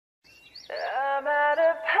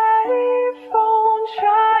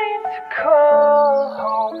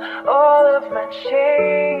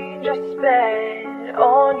change I spent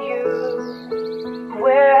on you.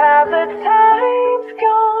 Where have the times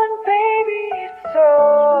gone, baby? It's so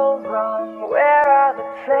wrong. Where are the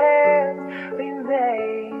plans we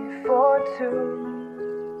made for two?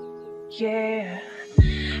 Yeah,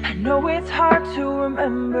 I know it's hard to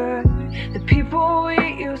remember the people we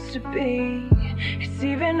used to be. It's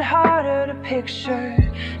even harder to picture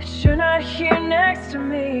that you're not here next to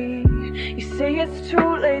me. You say it's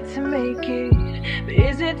too late to make it, but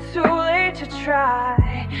is it too late to try?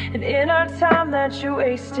 And in our time that you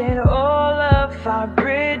wasted, all of our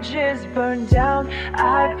bridges burned down.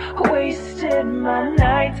 I've wasted my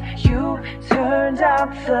nights, you turned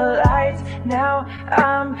out the lights. Now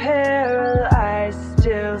I'm paralyzed,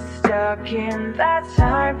 still stuck in that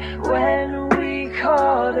time when we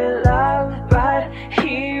called it love. But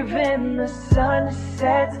even the sun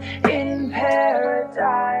sets in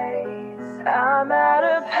paradise. I'm at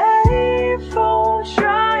a payphone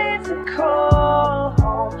trying to call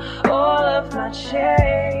home. All of my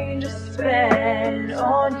change is spent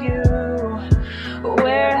on you.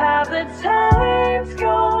 Where have the times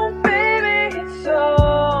gone, baby? It's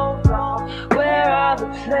so wrong. Where are the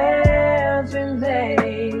plans we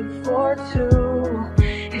made for two?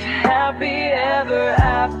 If happy ever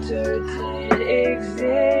after did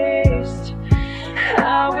exist,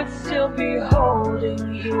 I would still be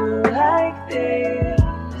holding you like this.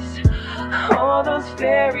 All those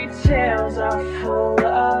fairy tales are full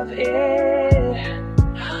of it.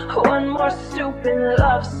 One more stupid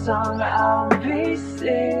love song, I'll be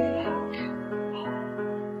sick.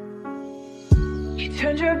 You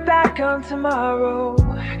turned your back on tomorrow,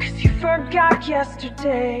 'cause you forgot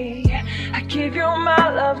yesterday. I gave you my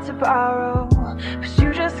love to borrow, but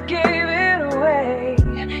you just gave it away.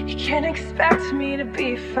 You can't expect me to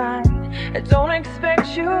be fine, I don't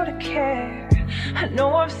expect you to care. I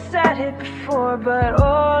know I've said it before, but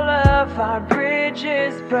all of our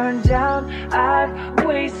bridges burned down. I've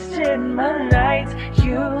wasted my nights,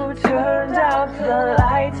 you turned out the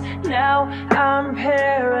lights. Now I'm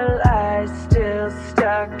paralyzed, still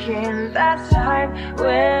stuck in that time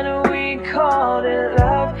when we called it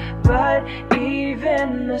love. But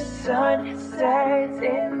even the sun sets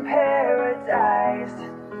in paradise.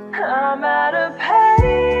 I'm at a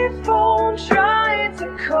payphone trying to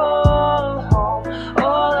call home.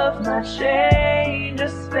 All of my change I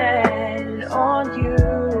spent on you.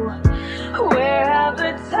 Where have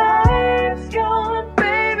the times gone,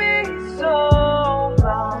 baby? So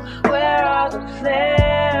long. Where are the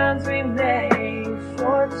plans we made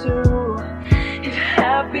for two? If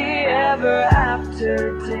happy ever after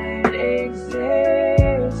did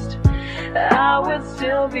exist, I would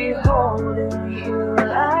still be holding you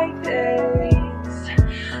like this.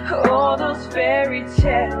 All those fairy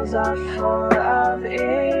tales are full of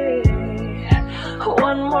it.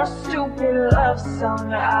 One more stupid love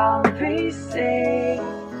song, I'll be sick.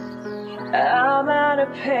 I'm at a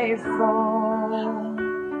payphone.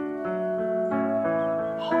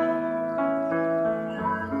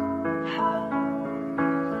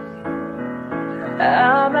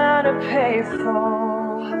 I'm at a payphone.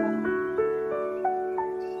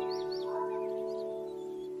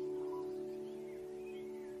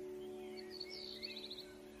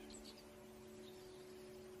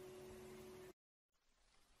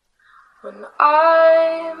 When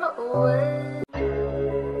I'm away,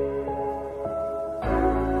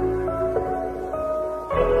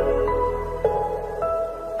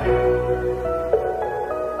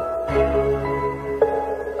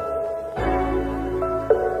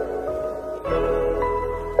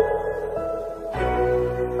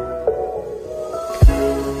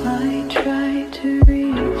 I try to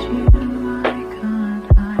reach you, I can't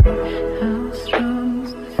hide how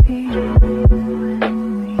strong's the feeling when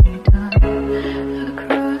we dive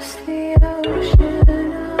across the ocean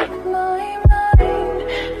of my mind.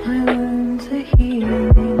 My wounds are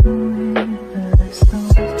healing with the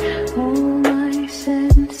songs. All my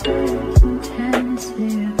senses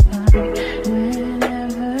intensify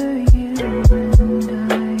whenever you and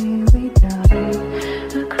I we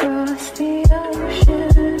dive across the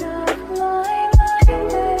ocean of my mind.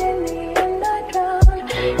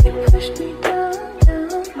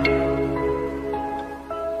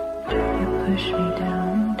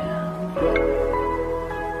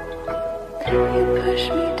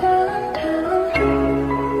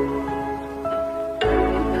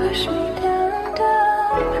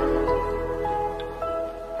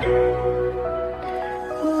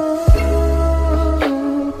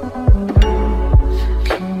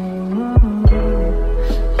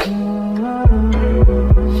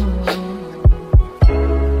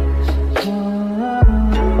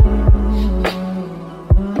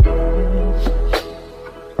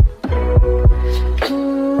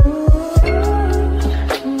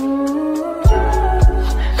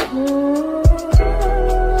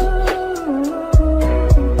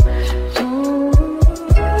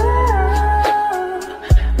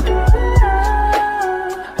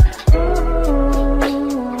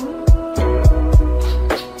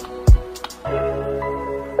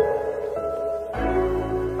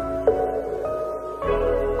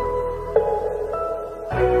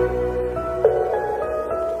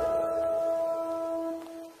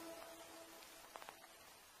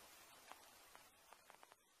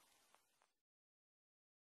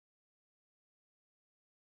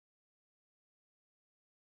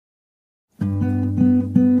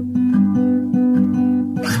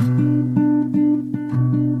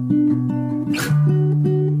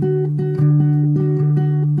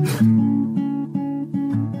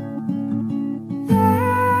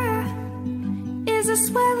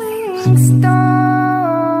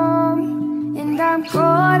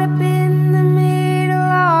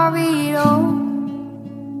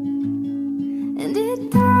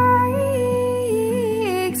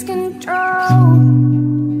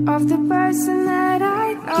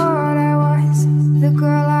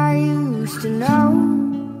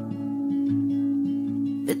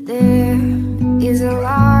 But there is a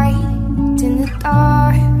light in the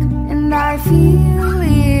dark, and I feel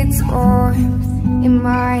its warmth in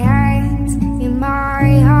my hands, in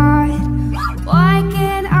my heart. Why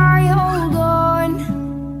can't I hold on?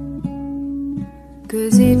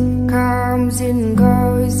 'Cause it comes and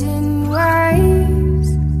goes in waves.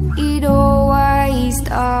 It always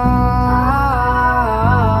does.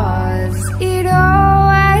 It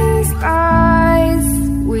always does.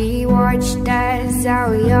 We watched as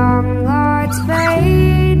our young hearts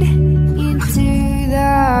fade into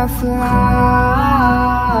the flood.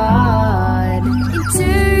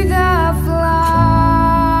 Into the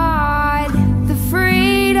flood. The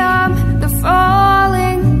freedom, the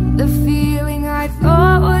falling, the feeling I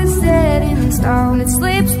thought was set in stone. It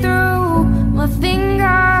slips through my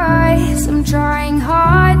fingers. I'm trying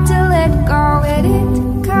hard to let go, and it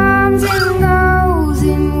comes and goes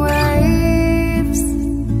in waves.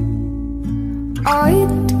 Oh,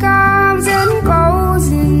 it comes and goes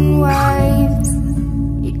in waves.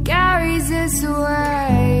 It carries us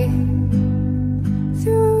away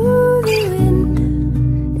through the wind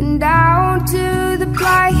and down to the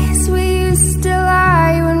place we used to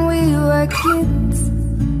lie when we were kids.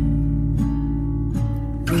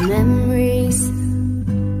 The memories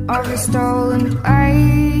of a stolen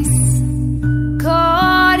place,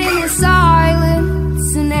 caught in the silence,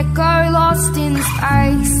 an echo lost in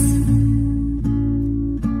space.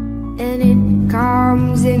 And it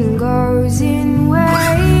comes and goes in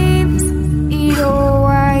waves. It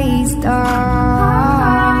always does.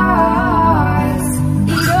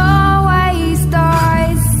 It always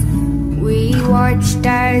does. We watched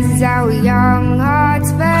as our young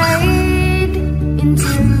hearts fade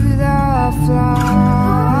into the flood.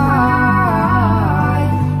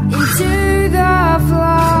 Into the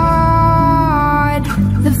flood.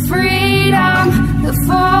 The freedom, the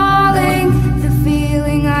falling, the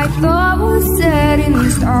feeling I thought was set in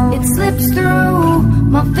stone. It slips through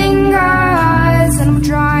my fingers, and I'm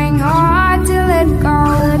trying hard to let go.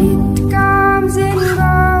 But it comes and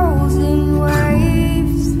goes in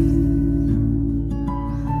waves.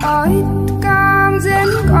 Oh, it comes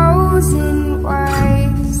and goes in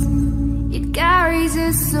waves. It carries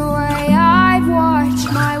us away. I've watched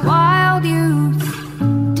my wild youth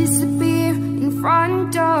disappear in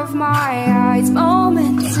front of my eyes.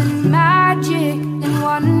 Moments and magic and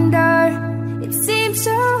wonder. It seems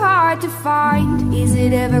so hard to find. Is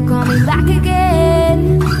it ever coming back again?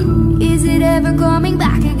 Is it ever coming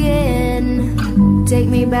back again? Take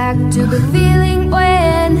me back to the feeling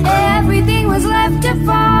when everything was left to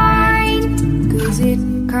find. 'Cause it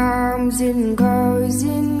comes and goes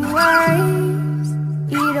in waves.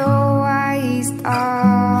 It always does.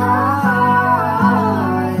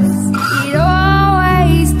 It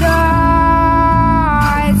always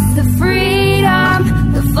does. The freedom,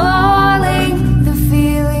 the falling, the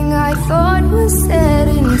feeling I thought was set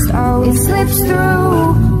in stone. It slips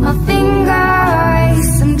through my fingers.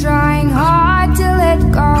 I'm trying hard to let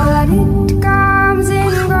go. But it comes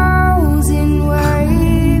and goes in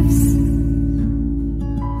waves.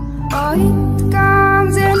 Oh, it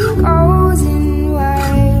comes and goes in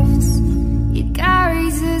waves. It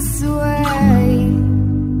carries us away.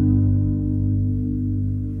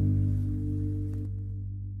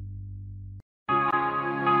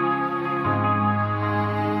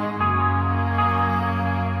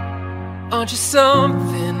 Aren't you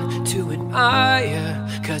something to admire?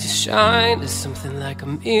 'Cause you shine as something like a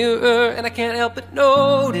mirror, and I can't help but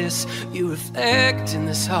notice you reflect in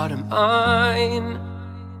this heart of mine.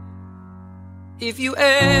 If you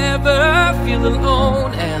ever feel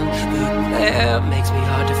alone and the glare makes me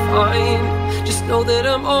hard to find, just know that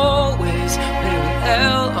I'm always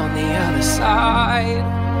parallel on the other side.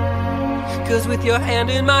 'Cause with your hand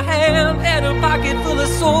in my hand and a pocket full of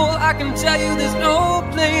soul, I can tell you there's no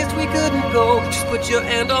place we couldn't go. Just put your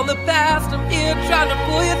hand on the past, I'm here trying to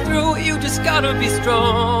pull you through. You just gotta be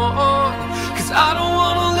strong, 'cause I don't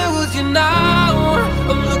wanna lose you now.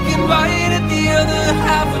 I'm looking right at the other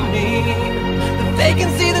half of me. The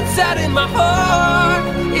vacancy that's sat in my heart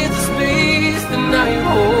is a space that now you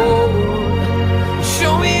hold.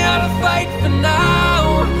 Show me how to fight for now,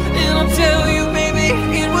 and I'll tell you, baby,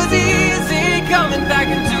 it was easy coming back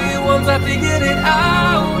into you once I figured it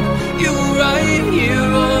out. You were right here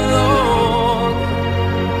all along.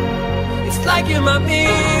 It's like you're my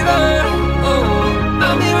mirror, oh,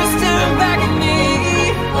 my mirror staring back at me.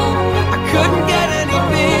 Oh, I couldn't get any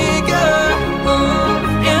bigger,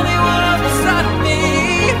 oh, anyone else beside of me.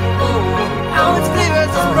 Oh, now it's clear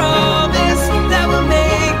as a promise that we're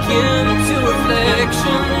making two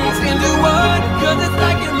reflections into one. 'Cause it's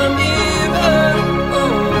like you're my mirror,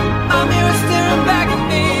 oh, my mirror staring back at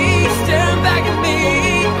me.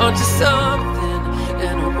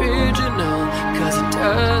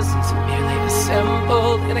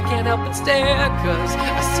 stare, 'cause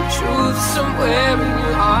I see truth somewhere in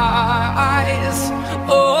your eyes.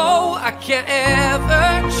 Oh, I can't ever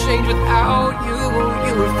change without you.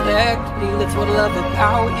 You reflect me, that's what I love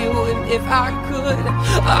about you. And if I could,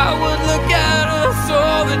 I would look at us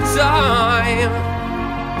all the time.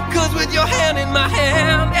 'Cause with your hand in my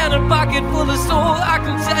hand and a pocket full of soul, I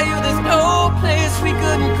can tell you there's no place we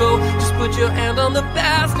couldn't go. Just put your hand on the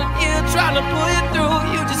past and you're trying to pull it through.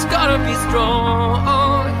 You just gotta be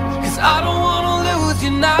strong, 'cause I don't wanna lose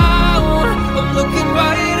you now. I'm looking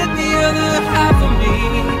right at the other half of me.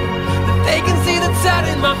 The vacancy that's out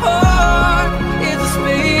in my heart is a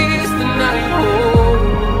space that now you hold.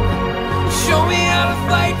 Show me how to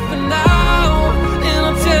fight for now, and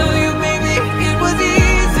I'll tell you, baby, it was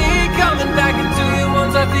easy coming back into you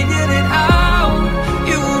once I figured it out.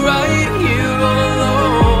 You were right here all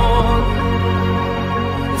along.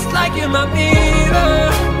 It's like you're my mirror,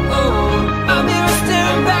 oh, my mirror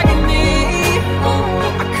staring back at me. Oh,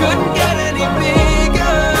 I couldn't get any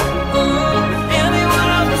bigger, oh, anyone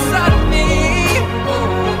else beside of me. Oh,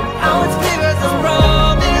 how it's clear as this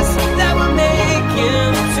promise that we're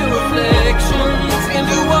making two reflections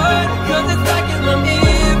into one. 'Cause it's like you're my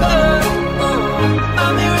mirror, oh, my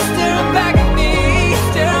mirror staring back at me,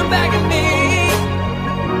 staring back at me.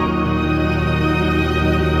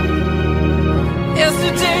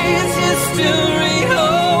 Yesterday's history,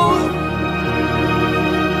 oh,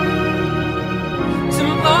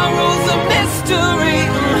 tomorrow's a mystery,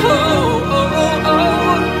 oh, oh, oh,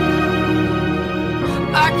 oh.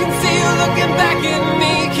 I can see you looking back at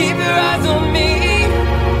me. Keep your eyes on me,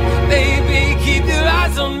 baby, keep your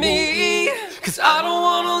eyes on me. 'Cause I don't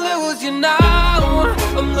wanna lose you now.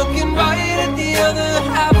 I'm looking right at the other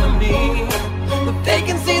half of me. The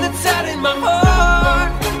vacancy that's out in my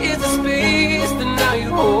heart is a space that now you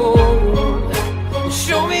hold.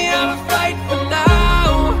 Show me how to fight for now,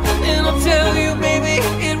 and I'll tell you, baby,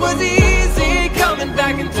 it was easy coming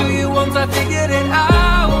back into you once I figured it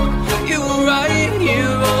out. You were right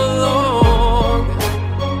here all along.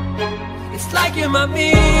 It's like you're my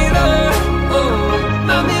mirror, oh,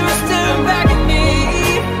 my mirror staring back at me.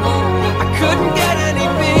 Oh, I couldn't get any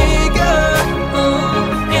bigger,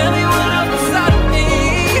 oh, anyone else beside of me.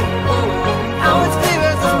 Oh, how it's clear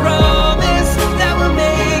as a promise that we're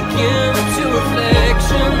making two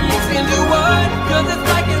reflections into one. 'Cause it's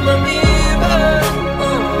like you're my mirror,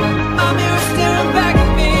 oh, my mirror staring back at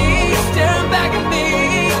me, staring back at me.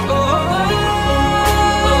 Oh,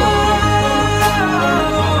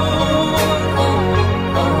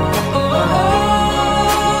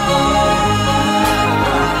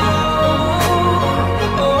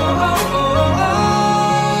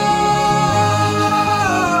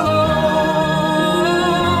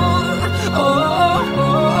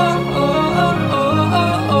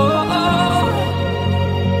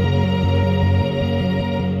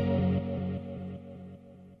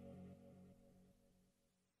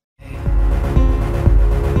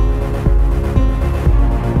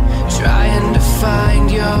 trying to find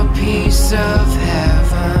your piece of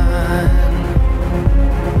heaven,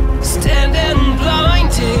 standing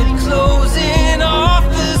blinded, closing off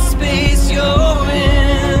the space you're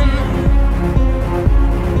in.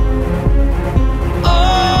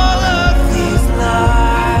 All of these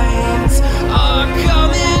lines are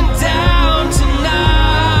coming down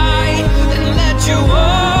tonight, and let your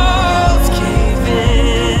walls cave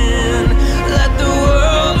in, let the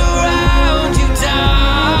world around you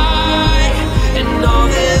die, and all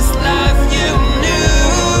this life you knew,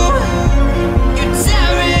 you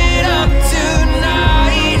tear it up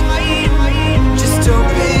tonight. Just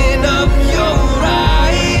open up your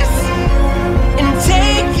eyes and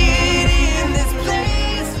take it in, this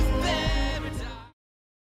place of paradise.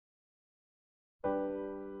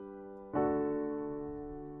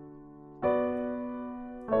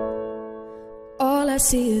 All I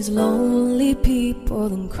see is lonely people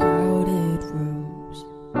in crowded rooms,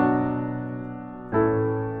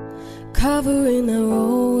 covering their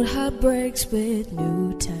old heartbreaks with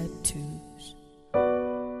new tattoos.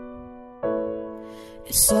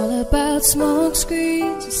 It's all about smoke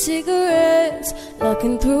screens and cigarettes,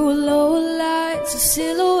 looking through low lights of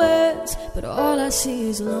silhouettes. But all I see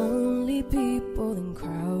is lonely people in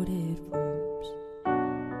crowded rooms.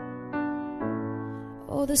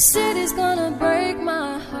 Oh, the city's gonna break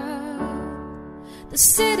my heart. The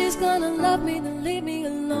city's gonna love me, then leave me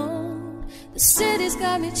alone. The city's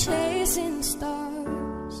got me chasing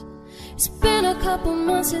stars. It's been a couple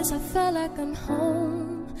months since I felt like I'm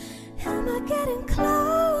home. Am I getting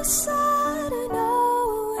closer to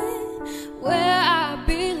knowing where I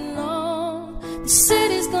belong? The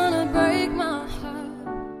city's gonna break my heart.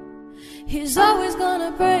 He's always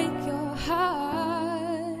gonna break your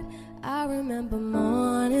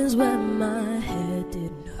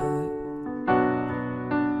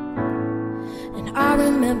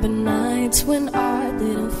remember nights when I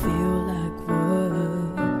didn't feel like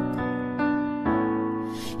work.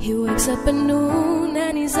 He wakes up at noon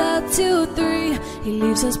and he's up till 3. He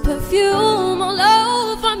leaves his perfume all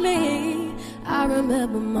over me. I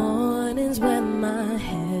remember mornings when my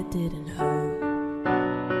head didn't hurt.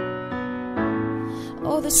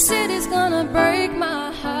 Oh, the city's gonna break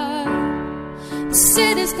my heart. The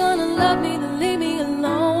city's gonna love me then leave me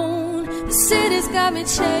alone. The city's got me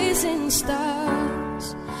chasing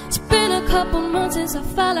stars. It's been a couple months since I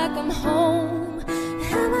felt like I'm home.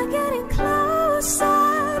 Am I getting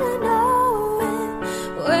closer to knowing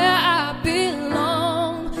where I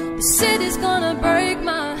belong? The city's gonna break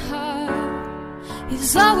my heart.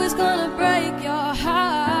 It's always gonna break your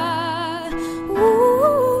heart. Ooh.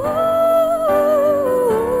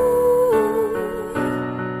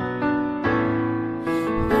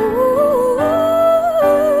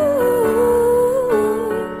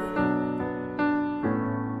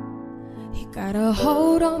 Got a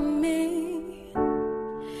hold on me.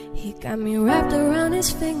 He got me wrapped around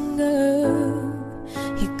his finger.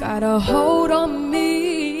 He got a hold on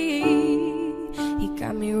me. He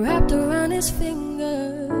got me wrapped around his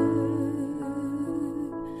finger.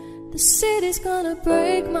 The city's gonna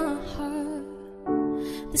break my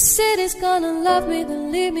heart. The city's gonna love me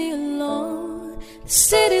then leave me alone. The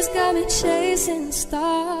city's got me chasing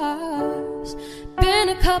stars. Been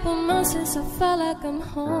a couple months since I felt like I'm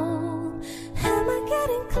home. Am I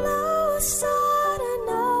getting closer to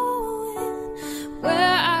knowing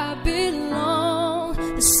where I belong?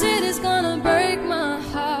 The city's gonna break my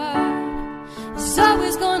heart. It's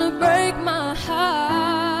always gonna break my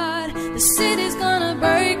heart. The city's gonna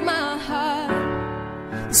break my heart.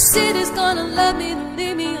 The city's gonna love me then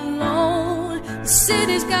leave me alone. The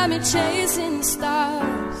city's got me chasing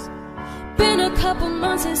stars. Been a couple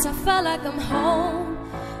months since I felt like I'm home.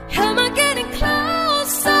 Am I getting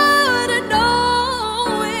closer to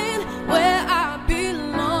knowing where I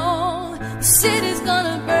belong? The city's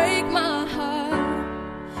gonna break my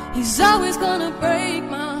heart. He's always gonna break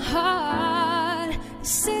my heart. The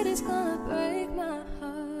city's gonna break my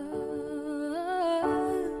heart.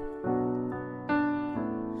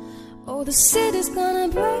 Oh, the city's gonna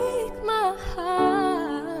break my heart.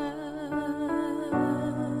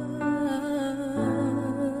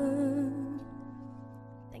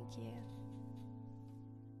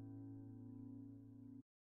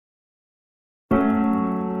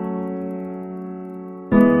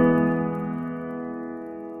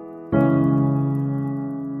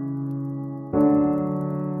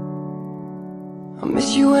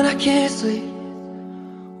 Miss you when I can't sleep,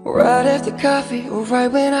 right after coffee, or right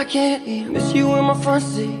when I can't eat. Miss you in my front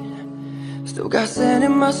seat, still got sand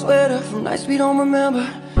in my sweater from nights we don't remember.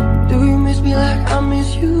 Do you miss me like I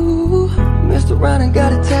miss you? Messed around and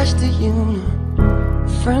got attached to you.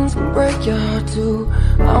 Friends can break your heart too.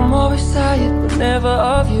 I'm always tired, but never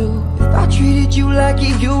of you. If I treated you like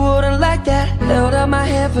it, you wouldn't like that. Held out my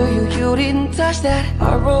hand for you, you didn't touch that.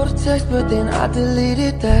 I wrote a text, but then I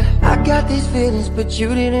deleted that. I got these feelings, but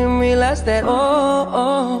you didn't realize that.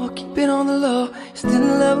 Oh, keep it on the low. Still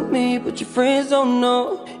in love with me, but your friends don't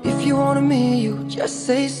know. If you wanted me, you just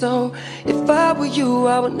say so. If I were you,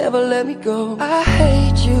 I would never let me go. I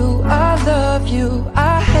hate you, I love you.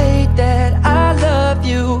 I hate that I love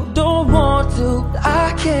you. Don't want to,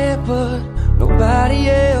 I can't put nobody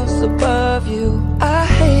else above you. I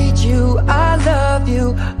hate you, I love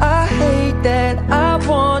you. I hate that I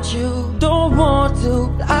want you. Don't want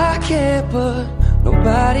to, I can't put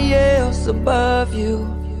nobody else above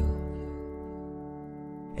you.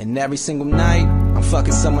 And every single night, I'm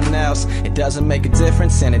fucking someone else. It doesn't make a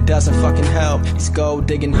difference and it doesn't fucking help. These gold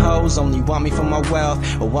digging hoes only want me for my wealth,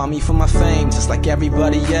 or want me for my fame, just like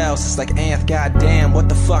everybody else. It's like, Anth, goddamn, what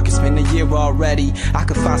the fuck, it's been a year already. I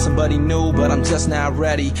could find somebody new, but I'm just not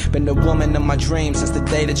ready. Been the woman of my dreams since the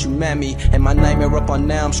day that you met me. And my nightmare up on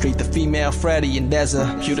Elm Street, the female Freddy. And there's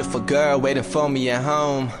a beautiful girl waiting for me at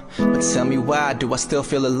home. But tell me, why do I still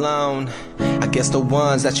feel alone? I guess the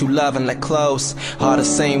ones that you love and let close are the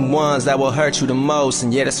same ones that will hurt you the most.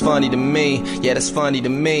 And yeah, that's funny to me, yeah, that's funny to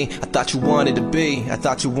me. I thought you wanted to be, I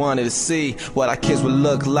thought you wanted to see what our kids would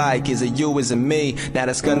look like. Is it you, is it me? Now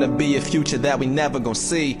that's gonna be a future that we never gonna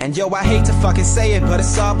see. And yo, I hate to fucking say it, but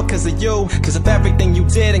it's all because of you. Cause of everything you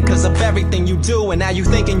did and cause of everything you do. And now you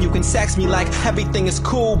thinking you can text me like everything is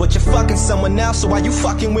cool, but you're fucking someone else, so why you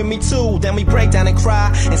fucking with me too? Then we break down and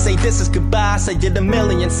cry and say this is goodbye. Say it a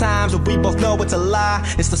million times, but we both know it's a lie.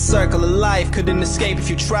 It's the circle of life, couldn't escape if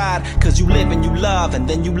you tried. Cause you live and you love, and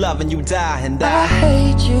then you love and you die. And I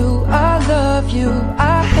hate you, I love you.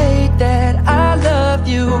 I hate that I love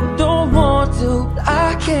you. Don't want to,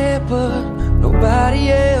 I can't put nobody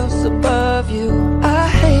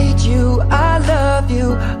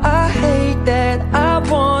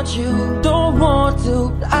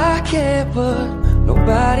put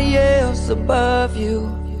nobody else above you.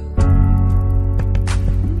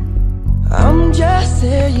 I'm just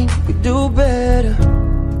saying you could do better.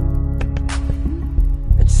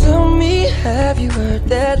 Tell me, have you heard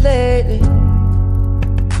that lately?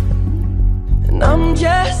 And I'm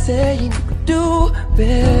just saying you could do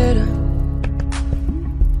better.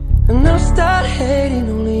 And I'll start hating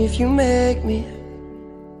only if you make me.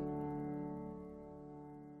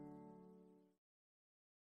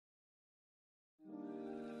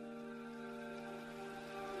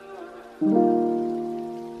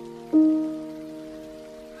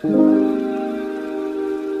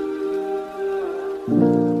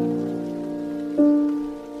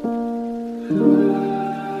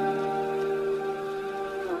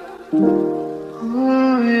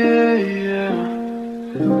 Oh yeah, yeah.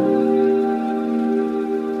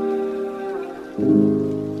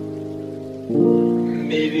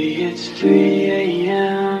 Maybe it's 3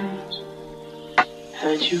 a.m.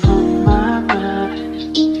 Had you on my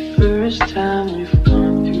mind. First time we've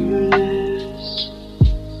gone through this.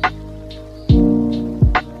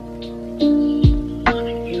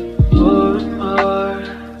 Wanting you more and more.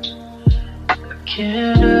 I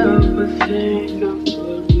can't help but think of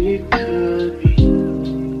what we could be.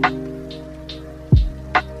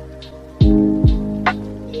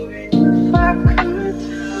 If I could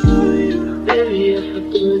tell you, baby, if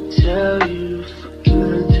I could tell you, if I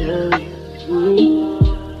could tell you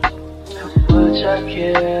how much I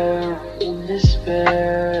care in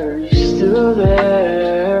despair, are you still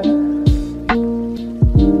there?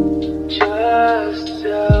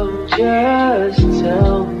 Just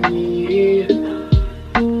tell me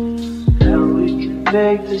how we can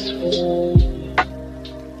make this work.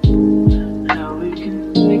 How we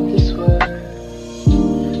can make this work.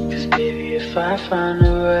 Cause baby, if I find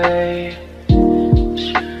a way, I'm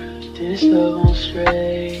sure this love won't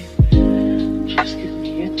stray. Just give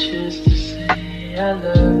me a chance to say I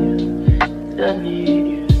love you, I need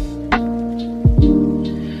you.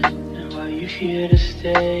 And while you're here to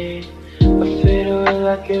stay, I fade away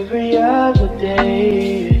like every other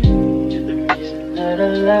day. You're the reason that I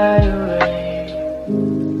lie awake.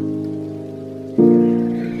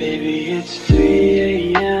 Maybe it's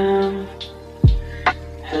 3 a.m.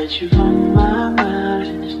 Had you on my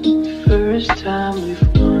mind. First time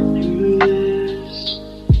we've gone through this.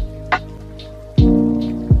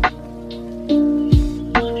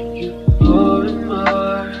 Wanting you more and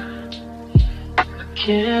more. I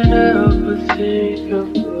can't help but think of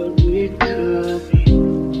what we could be.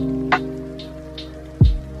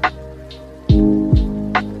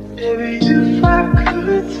 Baby, if I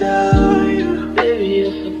could tell you, baby,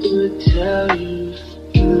 if I could tell you,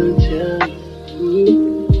 could tell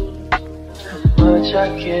you how much I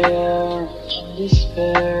care in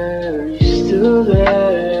despair, are you still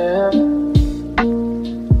there?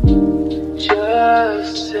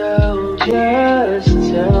 Just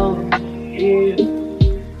tell me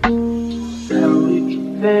how we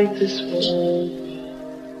can make this work.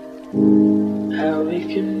 How we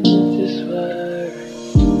can make this work.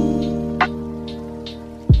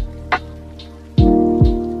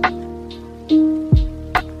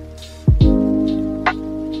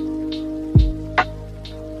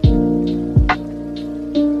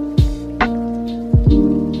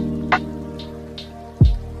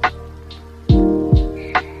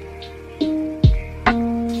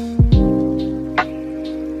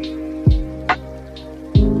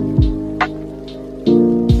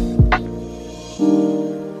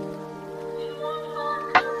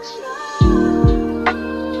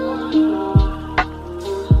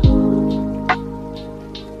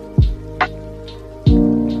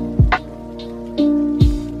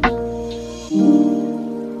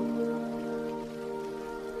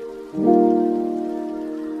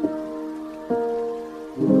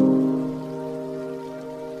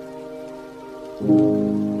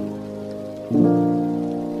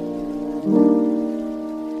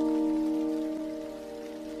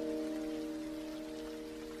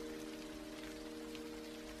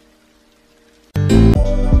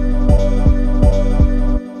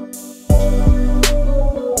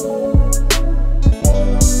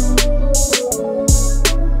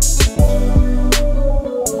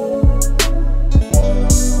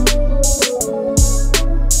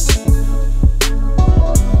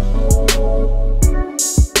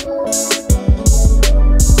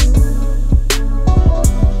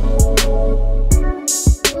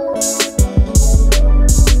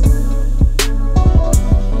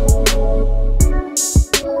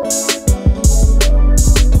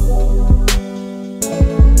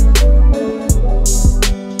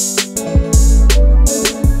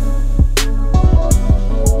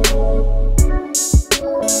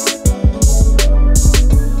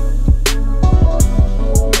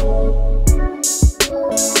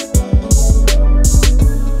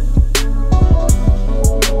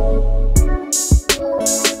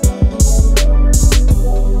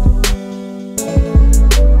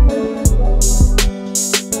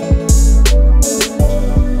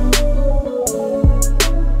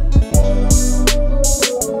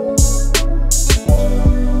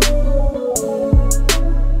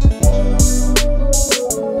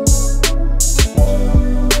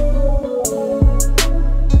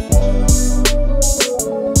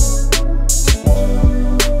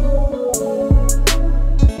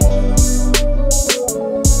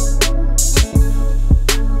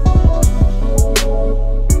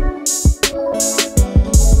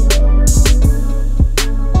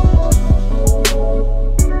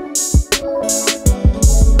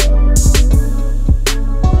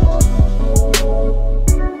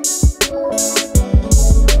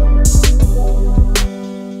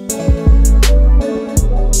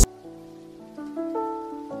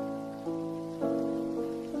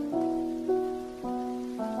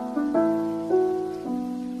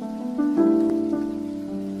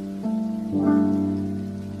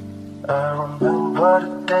 I remember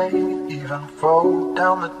the day, even wrote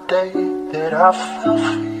down the day that I fell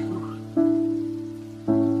for you.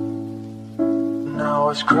 Now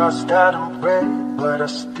it's crossed out and red, but I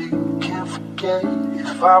still can't forget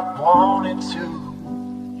if I wanted to.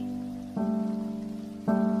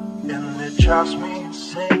 And it drives me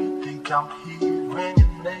insane, think I'm hearing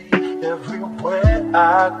your name everywhere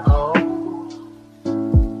I go.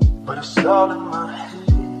 But it's all in my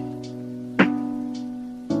head,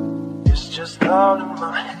 it's just all in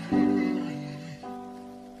my head.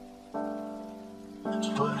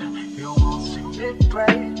 But you won't see me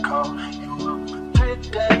break, call you up in 3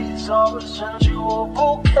 days, or send you a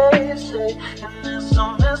bouquet, say, and it's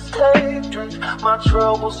a mistake, drink my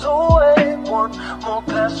troubles away, one more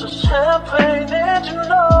glass of champagne, and you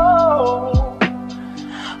know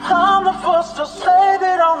I'm the first to say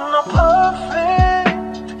that I'm not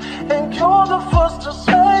perfect, and you're the first to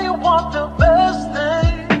say you want the best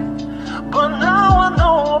thing. But now I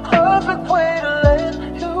know a perfect way to let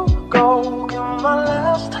you go. Give my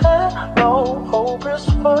last hello, hope it's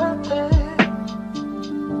worth it.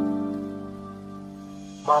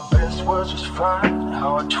 My best words was fine,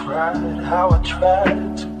 how I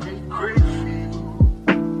tried to be great for you.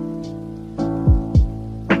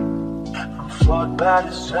 I'm flawed by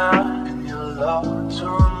design, and you're loved to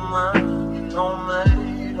remind me no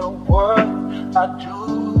matter what I do.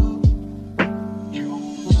 You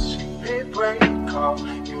see me break off,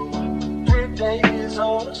 you up in 3 days,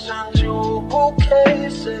 or send you a bouquet,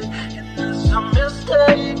 say, and it's a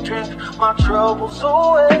mistake, drink my troubles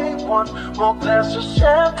away, one more glass of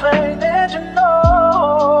champagne, and you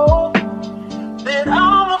know that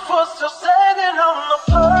I'm the first to say that I'm not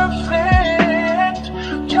perfect.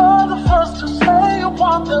 You're the first to say you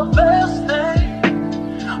want the best thing.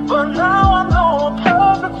 But now I know a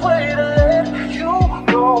perfect way to let you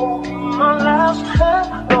go. My last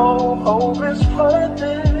hello, hope it's worth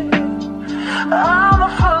it. I'm the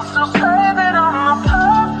first to say that I'm not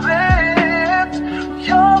perfect.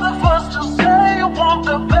 You're the first to say you want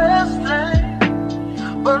the best thing.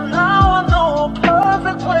 But now I know a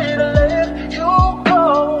perfect way to let you go.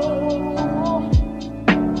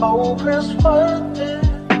 Hope it's worth it.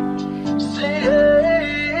 See,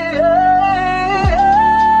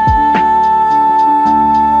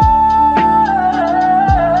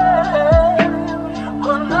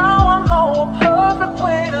 but now I know a perfect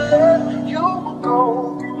way to let you go.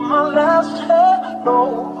 My last hello,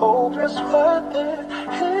 hope it's worth it.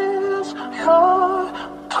 Is your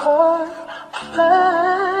perfect?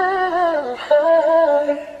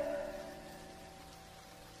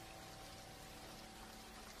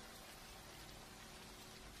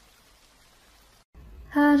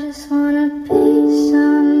 I just wanna be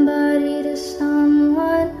somebody to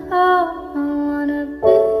someone, oh, I wanna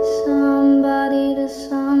be somebody to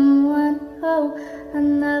someone, oh, I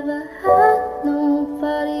never had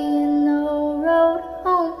nobody and no road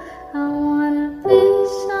home. I wanna be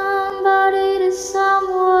somebody to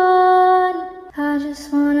someone. I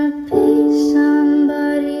just wanna be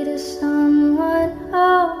somebody to someone,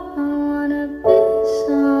 oh, I wanna be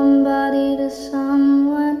somebody to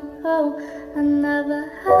someone, oh, I never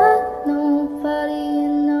had nobody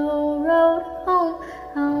and no road home.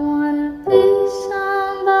 I wanna be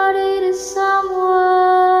somebody to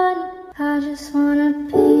someone. I just wanna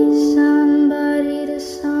be somebody to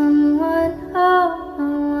someone, oh, I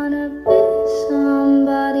wanna be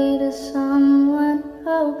somebody to someone,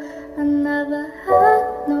 oh, I never had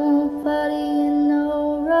nobody and no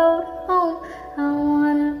road home. I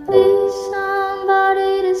wanna be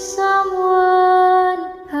somebody to someone.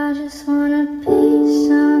 I just wanna be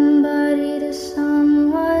somebody to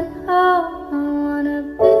someone, oh, I wanna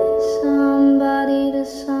be somebody to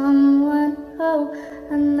someone, oh,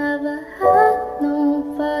 I never had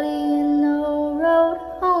nobody and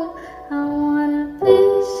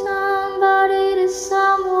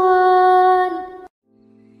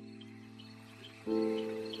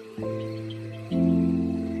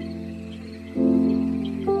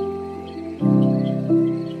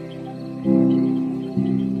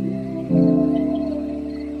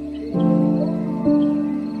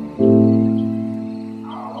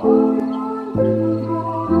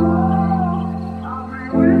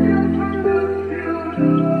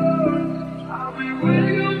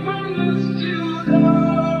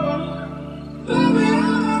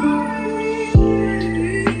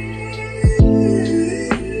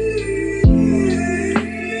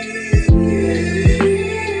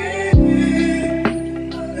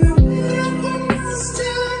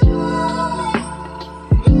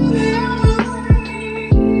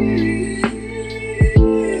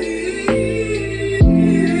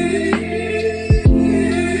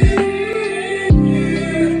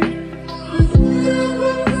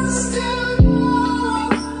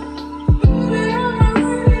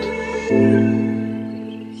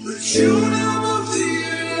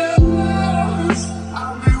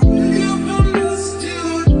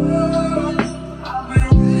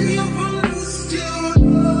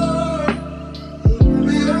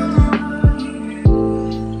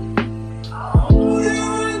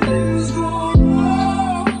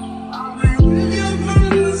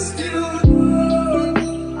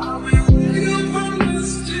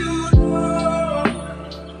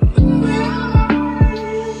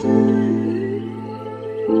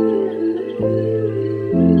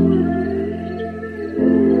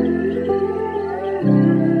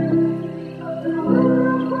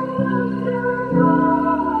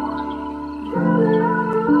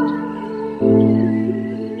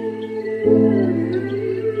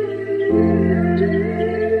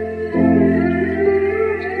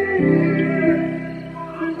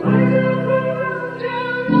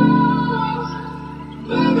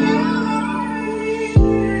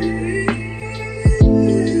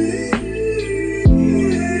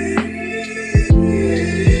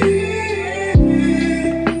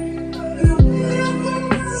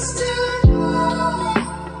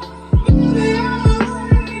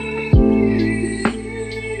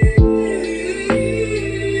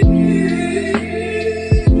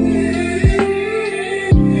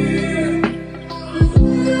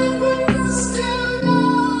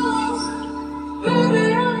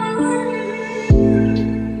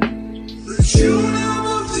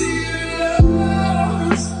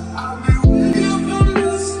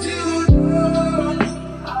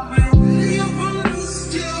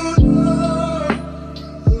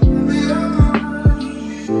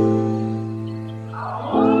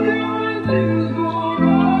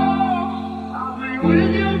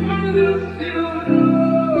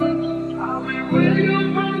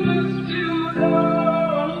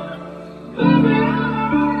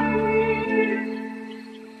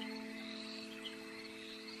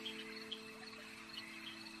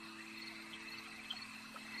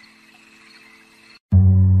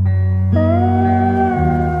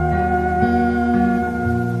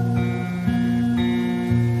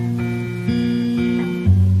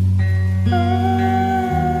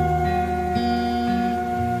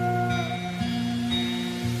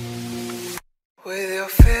With your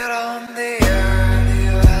feet on the earth,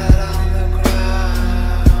 your head on the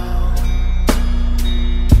ground.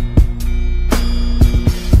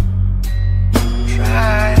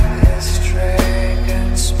 Try this trick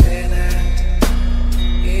and spin it.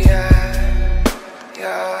 Yeah,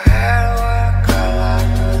 your head will collide,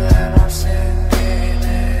 but then I'm sinking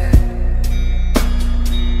it.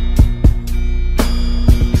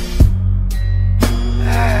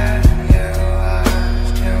 And you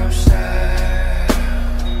asked yourself,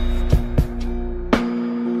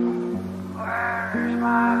 where is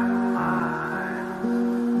my mind?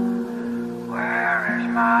 Where is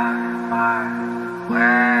my mind?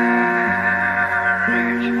 Where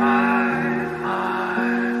is my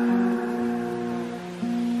mind?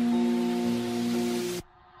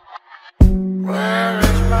 Where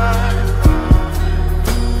is my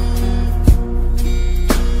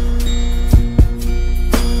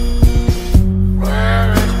Where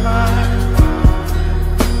is my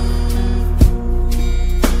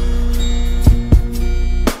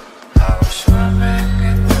I was swimming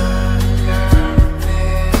in the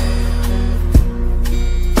Caribbean.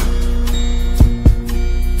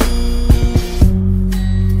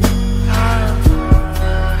 I don't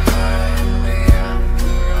wanna hide behind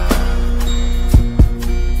the rock.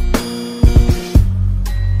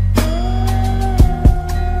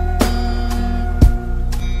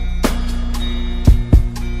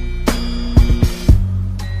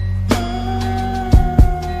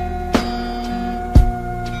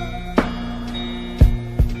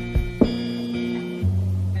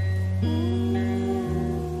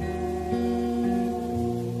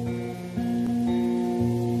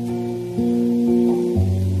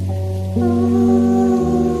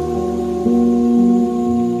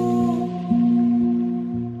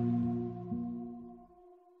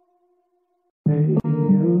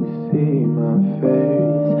 You see my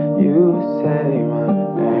face, you say my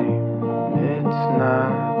name. It's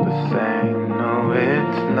not the same, no,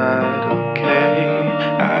 it's not okay.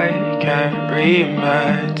 I can't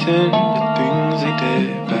reimagine the things we did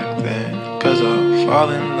back then, 'cause I'll fall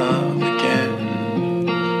in love again.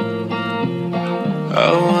 I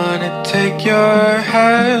wanna take your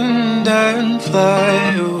hand and fly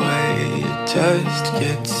away. It just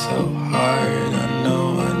gets so hard, I know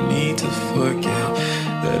I need to forget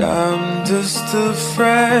that I'm just a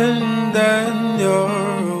friend and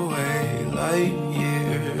you're away, light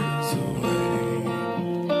years away.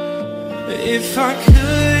 If I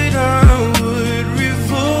could, I would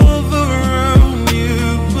revolve around you,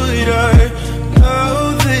 but I know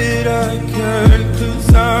that I can't, 'cause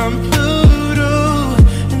I'm Pluto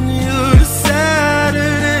and you're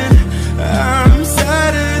Saturn, I'm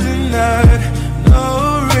sadder than that. No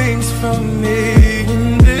rings from me in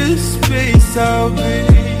this space, I'll be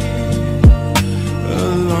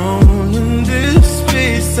alone in this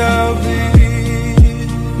space, I'll be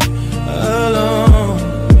alone.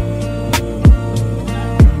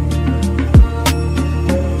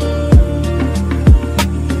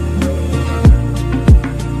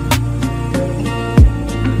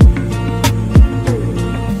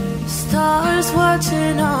 Stars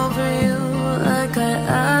watching over you like I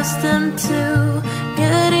asked them to,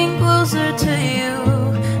 getting closer to you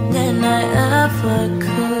than I ever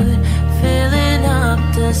could, filling up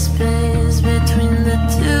the space between the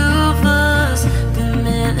two of us, the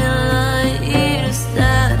million light years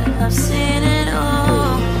that I've seen it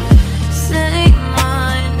all. Say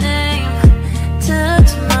my name,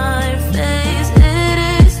 touch my face, it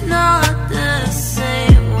is not the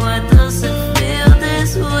same. Why does it feel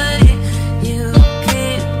this way? You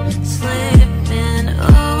keep slipping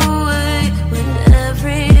away with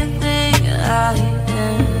everything I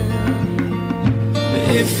am.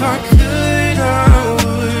 If I could, I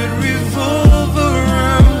would revolve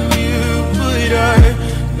around you, but I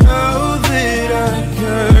know that I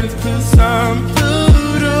can't, 'cause I'm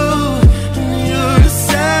Pluto and you're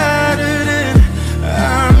Saturn,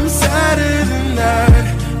 I'm sadder than that.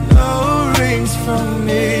 No rings from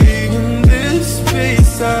me in this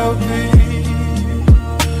space, I'll be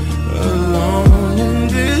alone in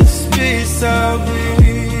this space, I'll be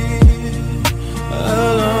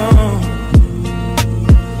alone.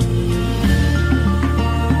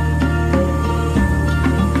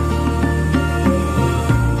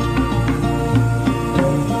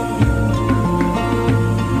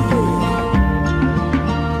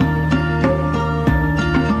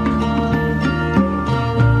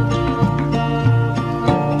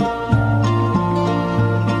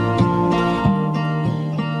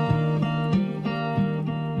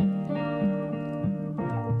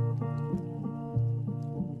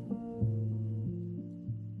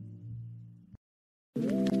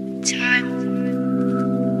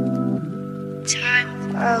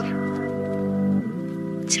 of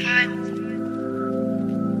time.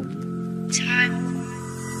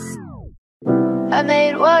 I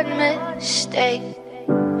made one mistake,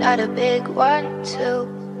 not a big one too.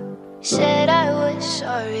 Said I was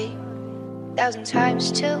sorry 1,000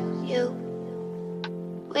 times to you.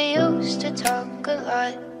 We used to talk a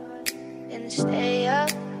lot and stay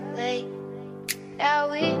up late.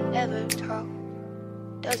 Now we never talk,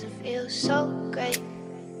 doesn't feel so great.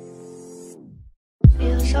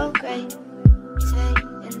 Feels so great, say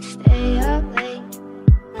and stay up late.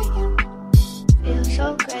 Feels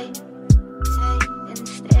so great, say and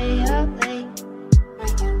stay up late.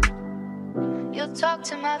 You talk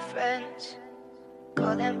to my friends,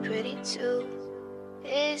 call them pretty too.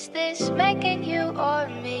 Is this making you or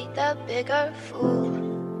me the bigger fool?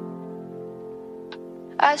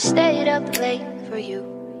 I stayed up late for you,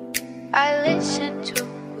 I listened to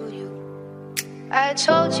you. I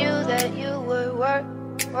told you that you were worth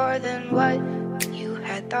more than what you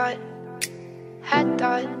had thought.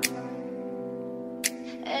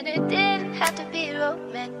 And it didn't have to be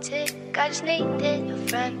romantic, I just needed a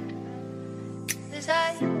friend, 'cause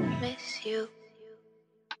I miss you.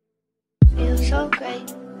 Feels so great,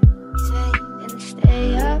 say and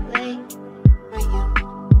stay up late.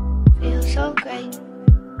 Feels so great,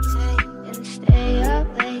 say and stay up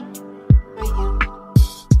late.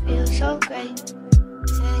 Feels so great,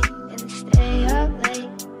 say and stay up late.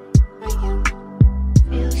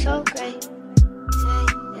 Feels so great, say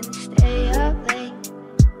and stay up late.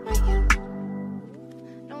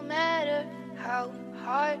 No matter how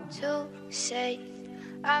hard to say,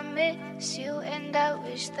 I miss you and I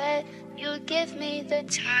wish that you'd give me the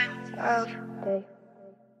time of day.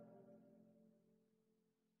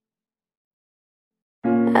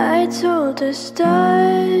 I told the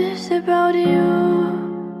stars about you,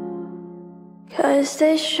 'cause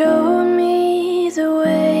they showed me the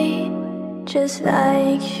way, just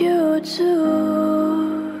like you do.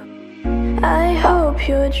 I hope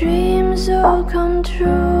your dreams all come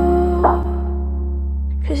true,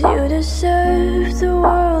 'cause you deserve the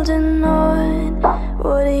world and not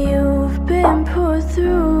what you've been put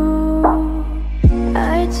through.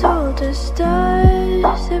 I told the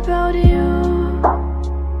stars about you,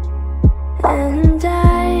 and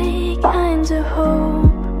I kinda hope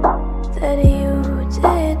that you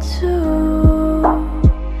did too.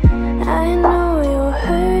 I know you're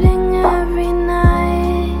hurting every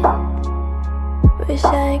night, wish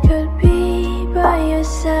I could be by your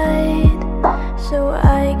side so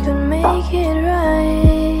I could make it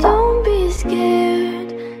right. Don't be scared,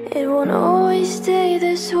 it won't always stay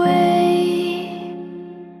this way.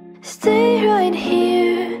 Stay right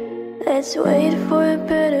here, let's wait for a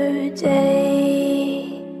better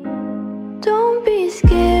day. Don't be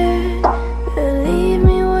scared, believe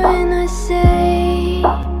me when I say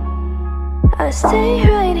I'll stay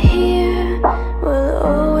right here, we'll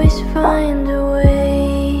always find a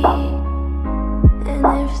way. And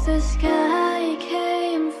if the sky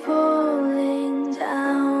came falling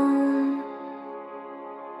down,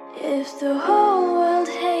 if the whole world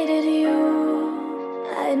hated you,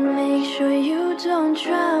 I'd make sure you don't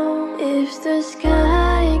drown. If the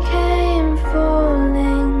sky came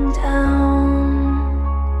falling down,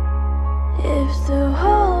 if the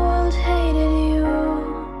whole world hated you,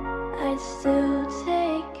 I'd still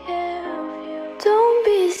take care of you. Don't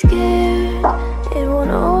be scared, it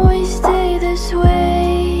won't always stay this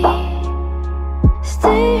way.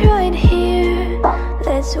 Stay right here,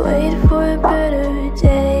 let's wait for a better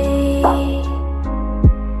day.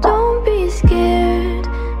 Don't be scared,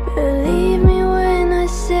 believe me when I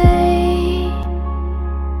say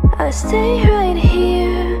I'll stay right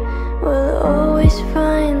here, we'll always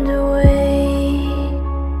find a way.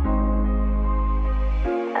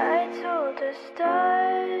 I told the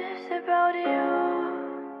stars about you,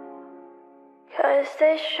 'cause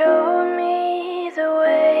they showed me the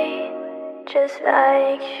way, just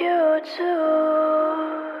like you do.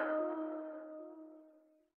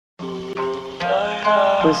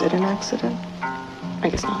 Was it an accident? I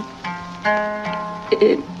guess not.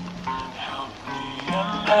 It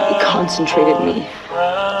concentrated me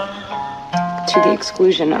to the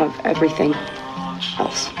exclusion of everything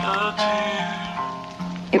else.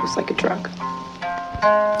 It was like a drug.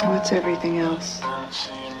 What's everything else?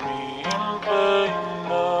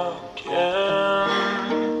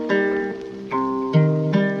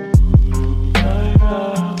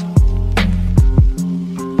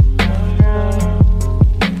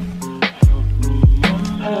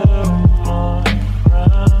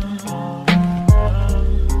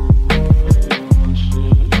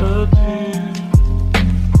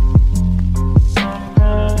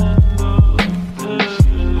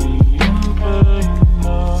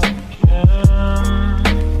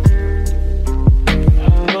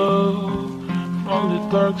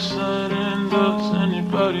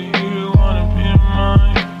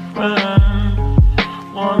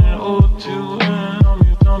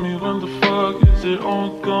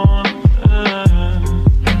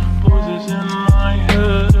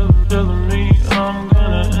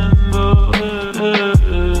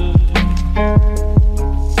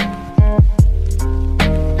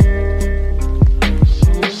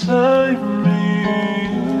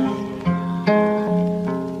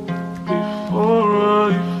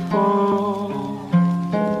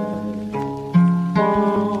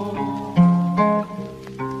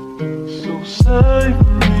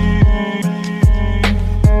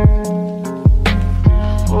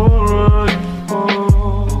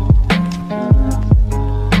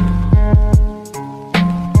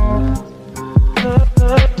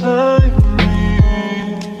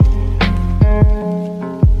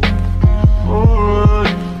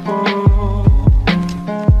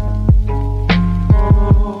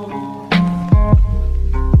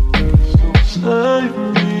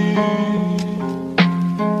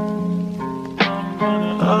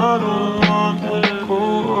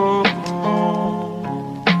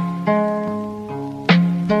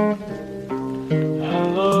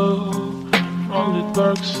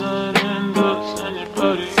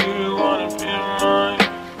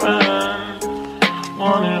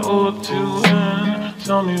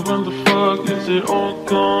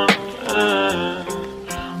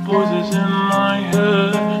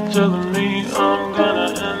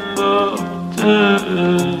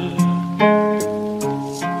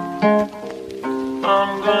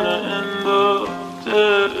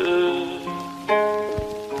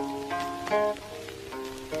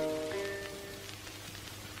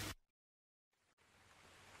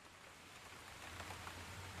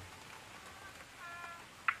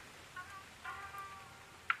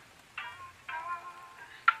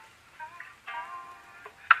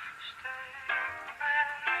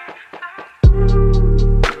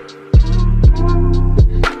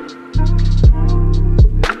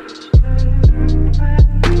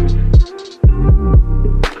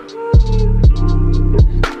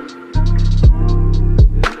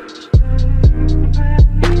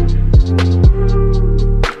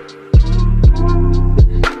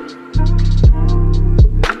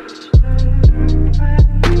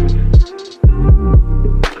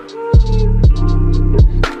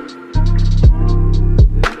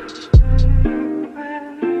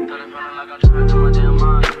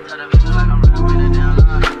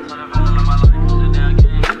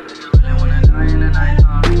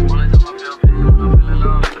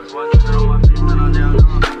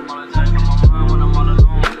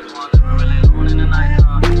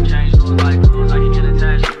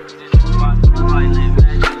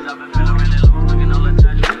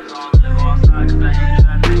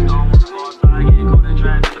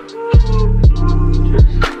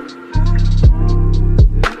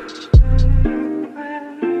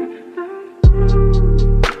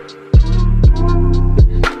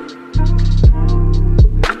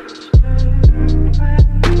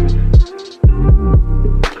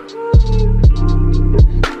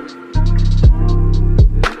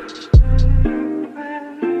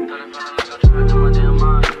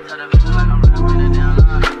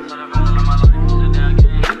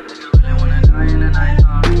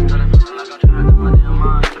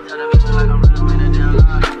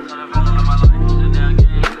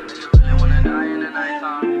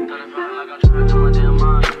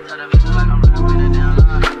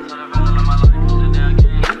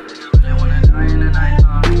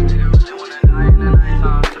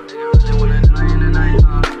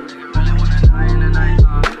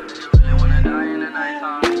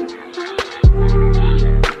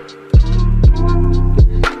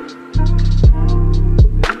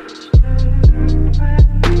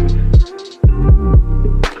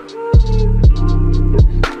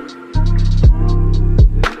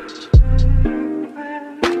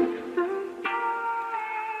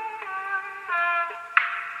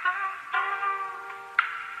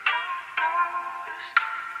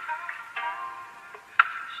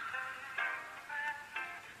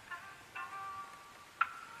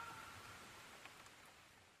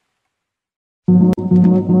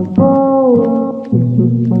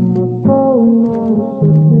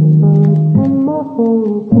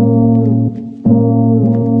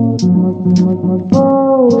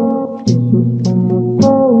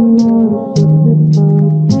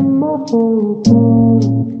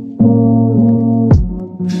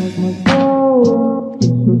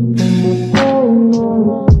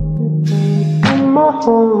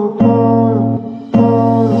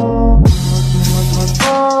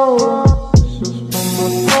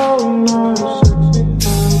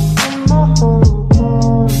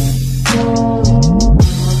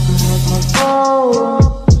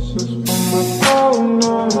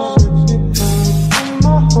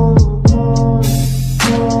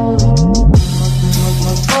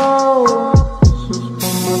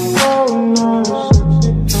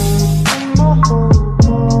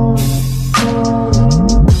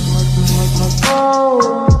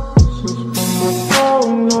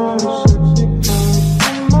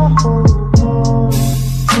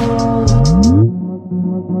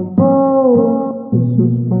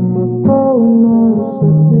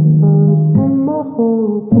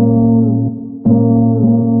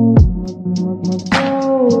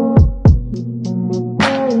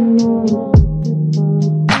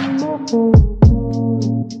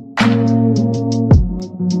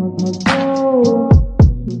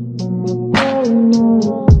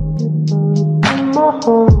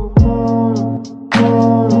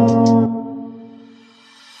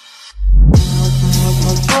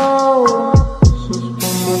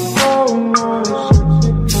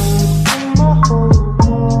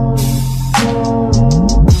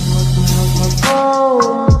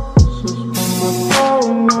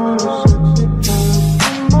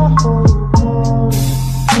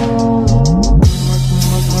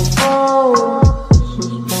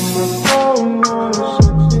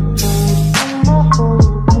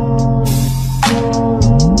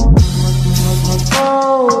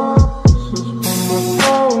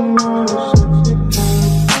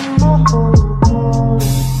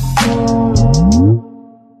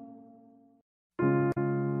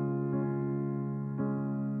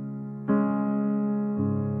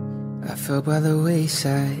 fell by the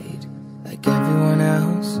wayside like everyone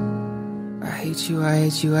else. I hate you, I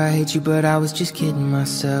hate you, I hate you, but I was just kidding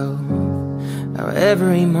myself. Now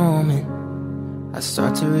every moment I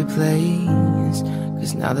start to replace,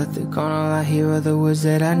 'cause now that they're gone, all I hear are the words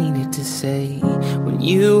that I needed to say. When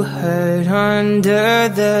you hurt under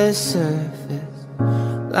the surface,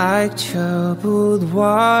 like troubled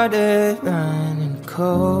water running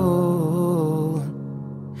cold.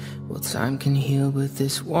 Well, time can heal, but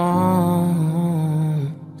this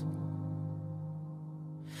won't.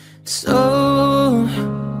 So,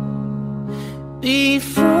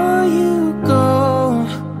 before you go,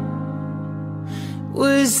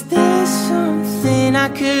 was there something I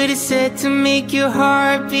could have said to make your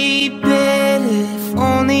heart beat better? If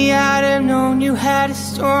only I'd have known you had a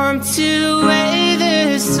storm to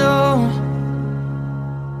weather. So,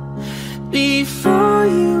 before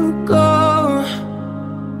you go,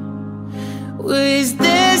 was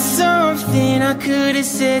there something I could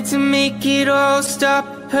have said to make it all stop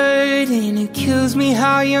hurting? It kills me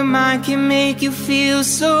how your mind can make you feel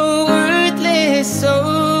so worthless. So,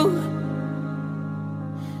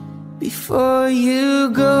 before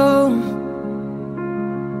you go,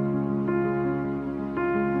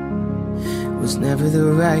 was never the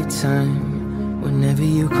right time. Whenever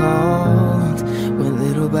you called, went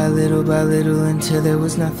little by little by little until there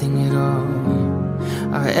was nothing at all.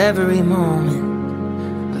 Every moment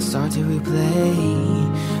I start to replay,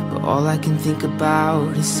 but all I can think about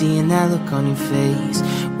is seeing that look on your face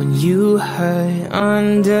when you hurt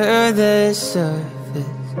under the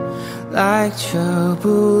surface, like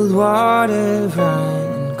troubled water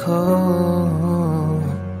running cold.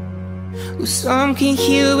 Well, some can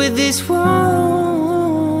heal with this wound.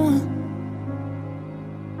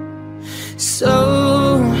 So,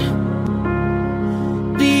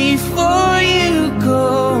 before you go,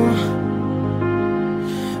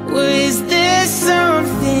 was there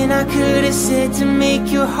something I could have said to make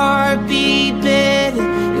your heart beat better?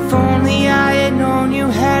 If only I had known you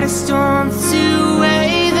had a storm to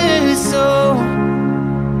weather. So,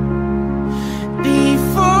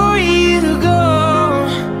 before you go,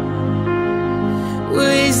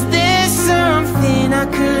 was there something I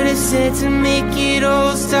could have said to make it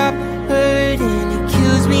all stop hurting? It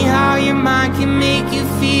kills me how your mind can make you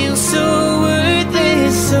feel so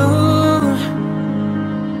worthless. So,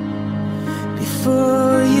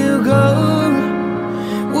 before you go,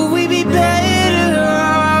 will we be better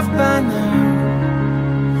off by now?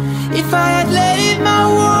 If I had let my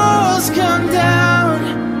walls come down,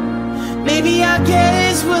 maybe I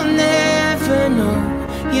guess we'll never know.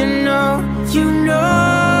 You know, you know.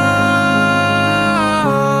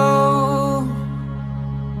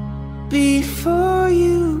 Before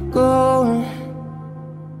you go,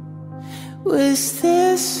 was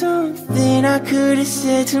there something I could have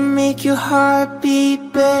said to make your heart beat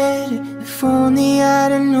better? If only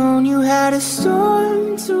I'd have known you had a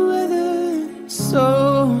storm to weather. So,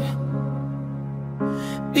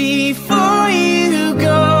 before you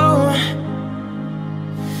go,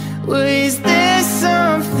 was there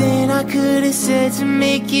something I could have said to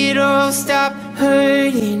make it all stop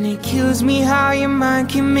hurting? It kills me how your mind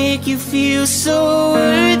can make you feel so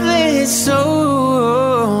worthless.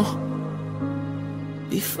 So,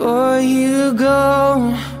 before you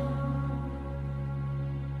go,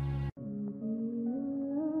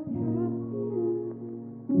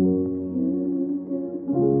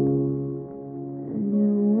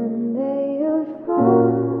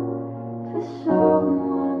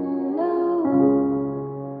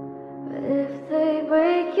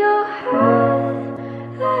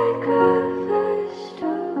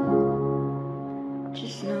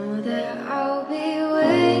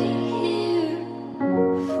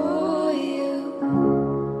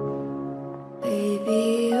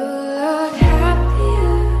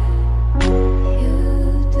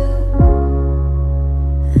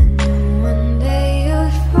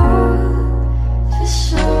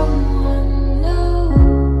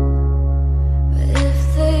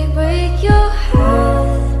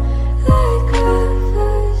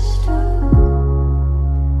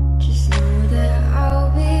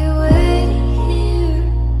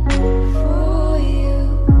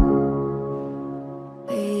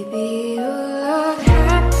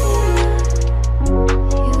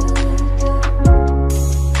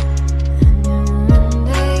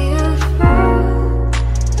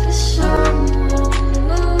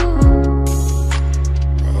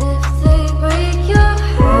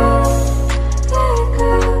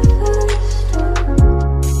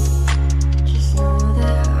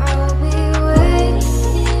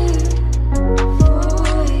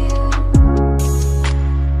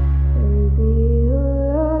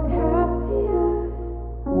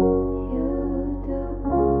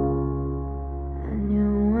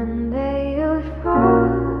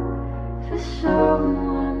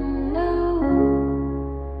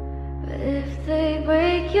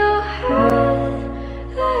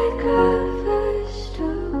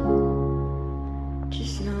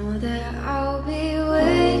 know that I'll be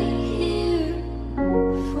waiting here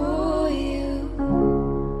for you.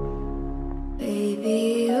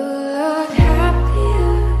 Baby, you look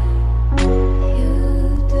happier, you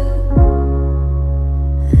do.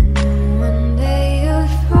 I knew one day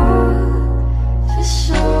you'd fall for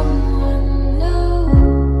someone new.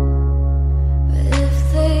 But if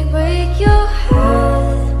they break your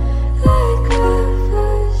heart like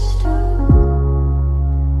others do,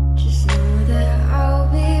 just know that I'll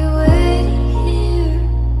be waiting here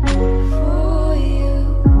for you.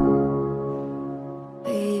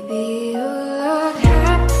 Baby, you look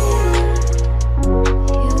happier,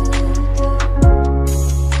 you do.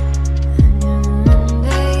 I knew one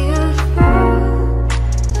day you'd fall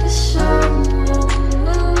for someone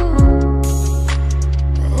new.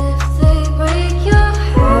 But if they break your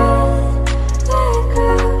heart like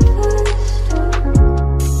others do,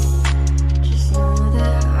 just know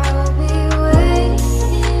that I'll be waiting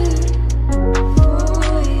here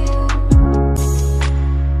for you.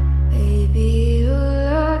 Baby, you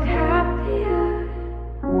look happier,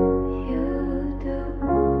 you do.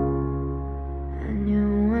 I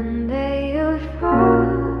knew one day you'd fall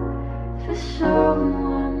for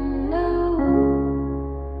someone new.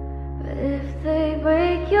 But if they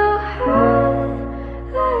break your heart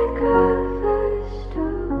like others do,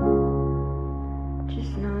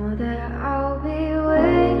 just know that I'll be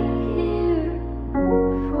waiting here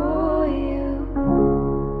for you.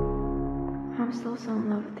 I'm still so in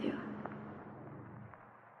love with you.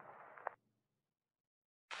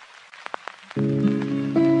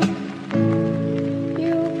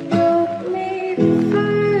 You broke me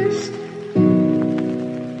first.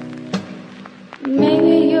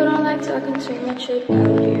 Maybe you don't like talking too much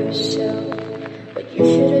about yourself, but you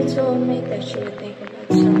should have told me that you were thinking about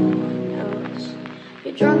someone else.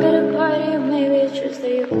 You're drunk at a party, or maybe it's just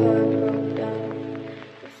that your car broke down.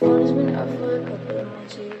 The phone has been up for a couple of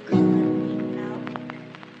months, so you're calling me now.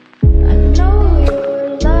 I know you're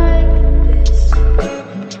like this.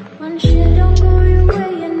 When shit don't go your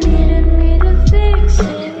way, you needed me to fix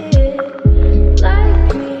it.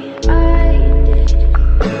 Like me, I did.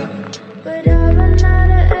 But I've run out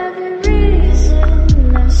of every reason.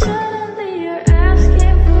 Now suddenly you're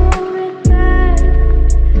asking for it back.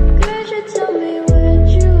 Could you tell me where'd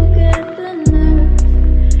you get the nerve?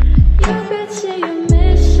 You could say you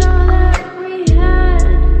miss all that we had,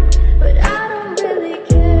 but I don't really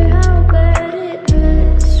care how bad it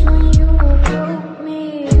hurts when you broke me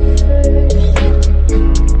first.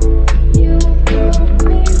 You broke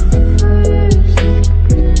me first.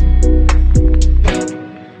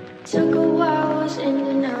 Took a while, was in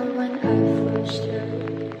and out when I first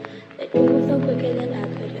heard that you were no quicker than I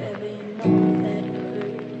could ever, you know that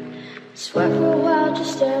hurt. Swear for a while,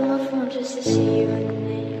 just stare at my phone just to see your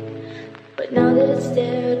name. But now that it's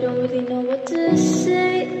there, I don't really know what to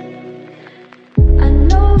say. I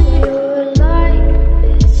know you're like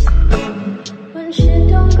this. When shit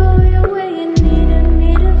don't go your way, you needed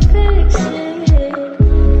me to fix it.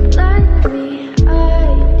 Like me, I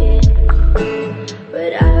did.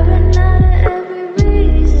 But I've run out of every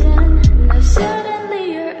reason. Now suddenly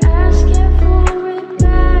you're asking for it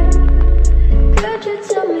back. Could you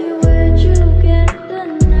tell me where'd you get the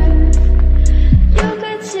nerve? You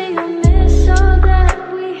could say you miss all that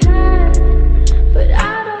we had, but I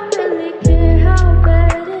don't really care how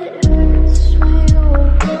bad it hurts when you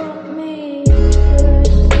broke me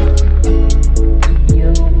first. You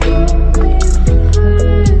broke me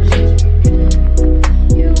first.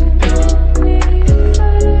 You broke me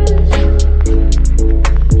first.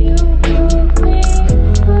 You broke me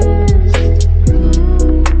first.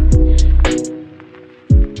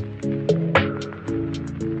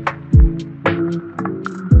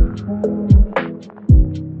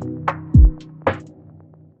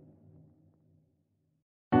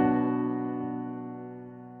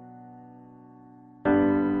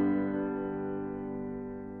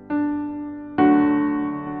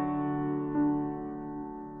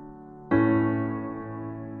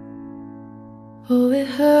 Oh, it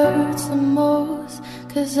hurts the most,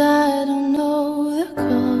 'cause I don't know the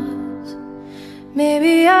cause.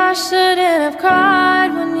 Maybe I shouldn't have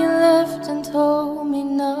cried when you left and told me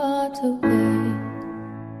not to wait.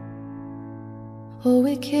 Oh,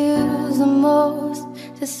 it kills the most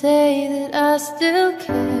to say that I still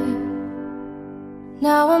care.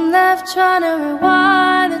 Now I'm left trying to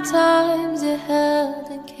rewind the times you held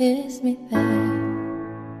and kissed me back.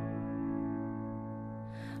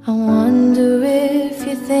 I wonder if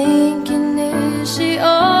you're thinking, is she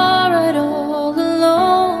alright all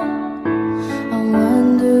alone? I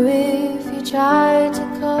wonder if you tried to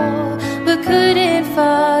call but couldn't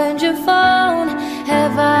find your phone.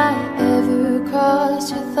 Have I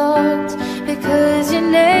across your thoughts, because your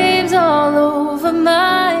name's all over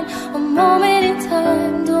mine. A moment in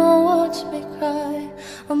time, don't watch me cry.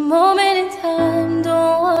 A moment in time,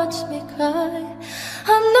 don't watch me cry.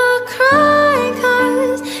 I'm not crying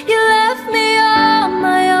 'cause you left me on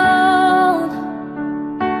my own.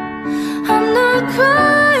 I'm not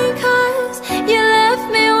crying 'cause you left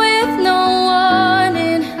me with no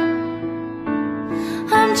warning.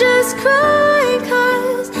 I'm just crying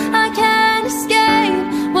 'cause I can't escape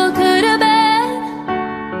what could have been.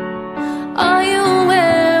 Are you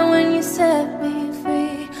aware when you set me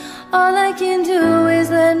free? All I can do is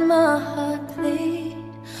let my heart bleed.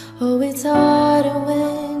 Oh, it's harder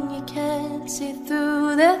when you can't see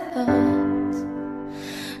through their thoughts.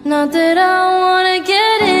 Not that I wanna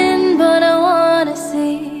get in, but I wanna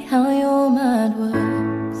see how your mind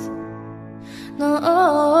works. No,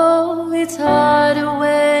 it's harder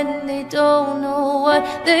when they don't know what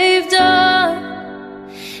they've done.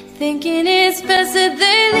 Thinking it's best that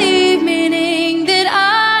they leave, meaning that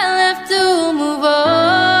I'll have to move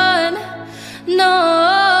on. No,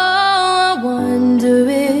 I wonder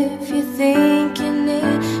if you're thinking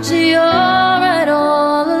it, you're right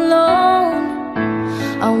all alone.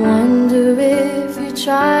 I wonder if you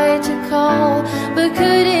tried to call but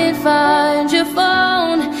couldn't find your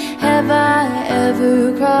phone. Have I ever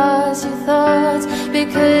crossed your thoughts?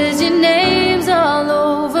 Because your name's all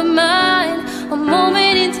over mine. A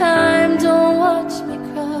moment in time, don't watch me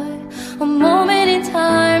cry. A moment in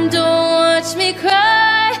time, don't watch me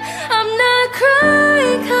cry. I'm not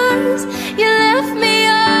crying 'cause you left me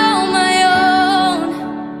on my own.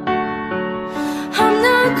 I'm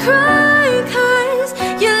not crying 'cause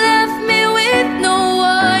you left me with no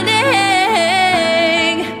warning.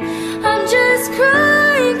 I'm just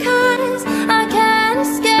crying 'cause I can't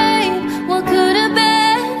escape what could have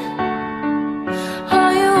been.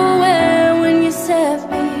 Are you aware when you set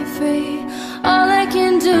me free? All I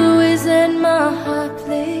can do is let my heart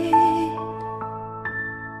bleed.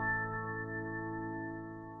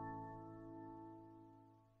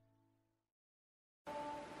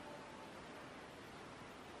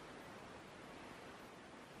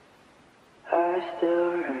 I still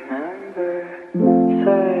remember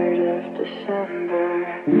 3rd of December,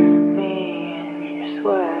 me in your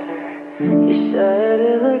sweater. You said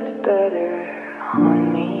it looked better on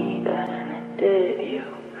me than it did you.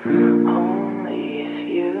 Only if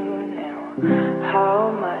you knew how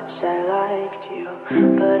much I liked you.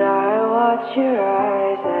 But I watch your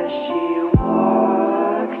eyes as she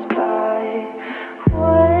walks by.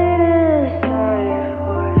 What is life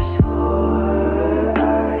for sore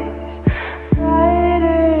eyes?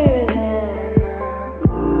 Brighter than the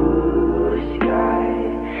blue sky.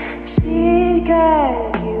 She got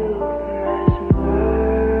you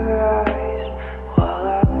mesmerized while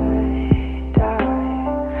I die.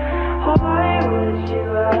 Why would you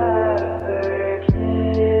ever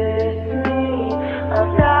kiss me? I'm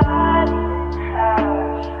not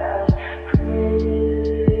half as pretty.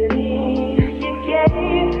 You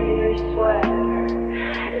gave her your sweater.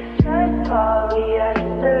 It's just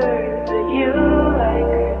polyester, but you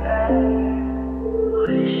like her better.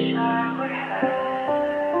 Wish I would have.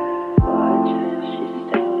 Watch as she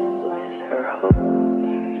stands with her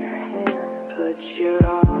holding her hand. Put your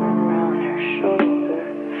arm around her shoulder.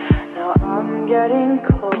 Now I'm getting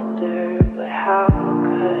colder, but how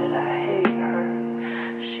could I hate her?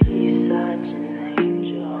 She's such an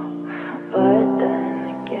angel, but then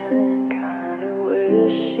again, kinda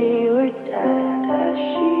wish she were dead as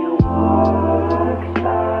she walks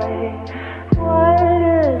by. What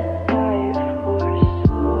is life for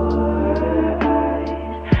sore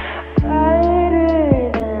eyes? Brighter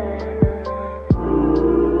than the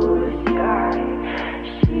blue sky.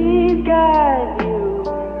 She got you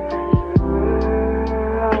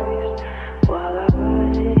mesmerized while I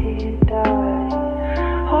die.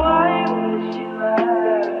 Why would you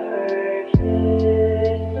ever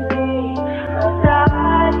kiss me? I'm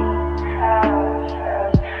not half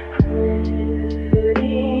as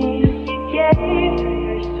pretty. You gave her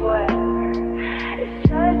your sweater. It's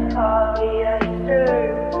just polyester.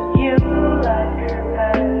 You like her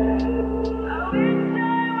better.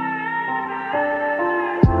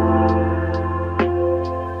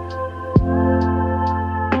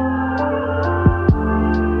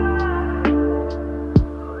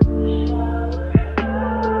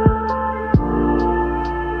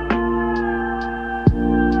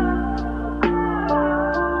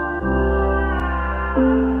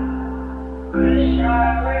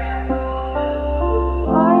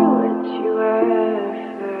 Why would you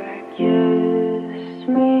ever kiss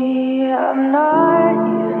me? I'm not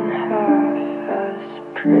even half as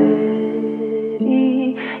pretty.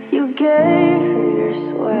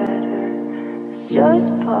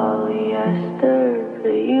 just polyester,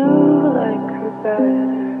 but you like her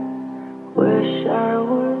better. Wish I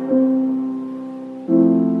would.